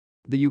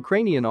The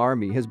Ukrainian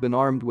army has been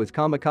armed with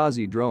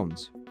kamikaze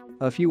drones.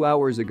 A few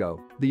hours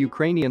ago, the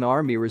Ukrainian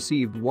army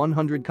received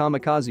 100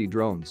 kamikaze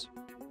drones.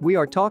 We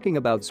are talking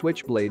about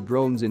Switchblade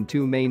drones in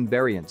two main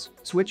variants,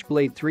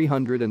 Switchblade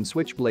 300 and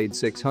Switchblade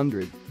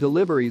 600,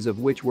 deliveries of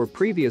which were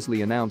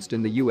previously announced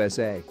in the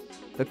USA.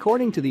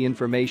 According to the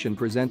information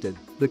presented,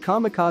 the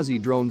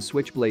kamikaze drones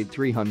Switchblade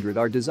 300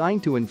 are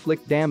designed to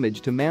inflict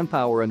damage to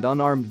manpower and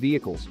unarmed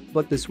vehicles,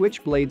 but the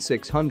Switchblade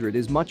 600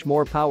 is much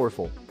more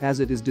powerful, as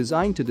it is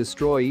designed to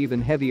destroy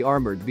even heavy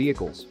armored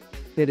vehicles.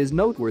 It is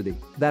noteworthy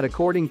that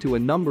according to a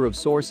number of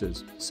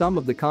sources, some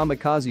of the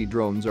kamikaze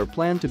drones are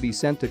planned to be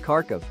sent to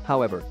Kharkiv.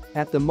 However,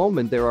 at the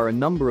moment there are a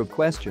number of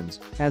questions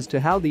as to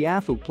how the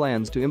AFU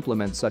plans to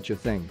implement such a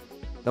thing.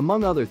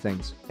 Among other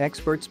things,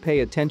 experts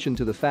pay attention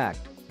to the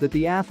fact that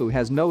the AFU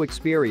has no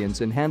experience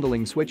in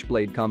handling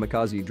Switchblade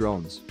kamikaze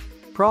drones.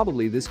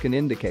 Probably this can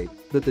indicate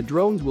that the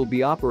drones will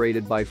be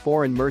operated by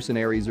foreign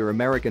mercenaries or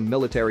American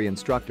military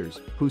instructors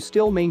who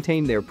still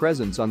maintain their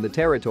presence on the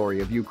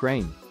territory of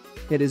Ukraine.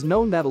 It is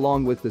known that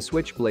along with the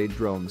Switchblade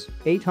drones,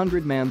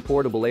 800-man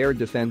portable air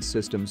defense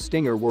system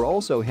Stinger were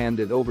also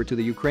handed over to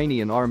the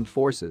Ukrainian armed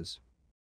forces.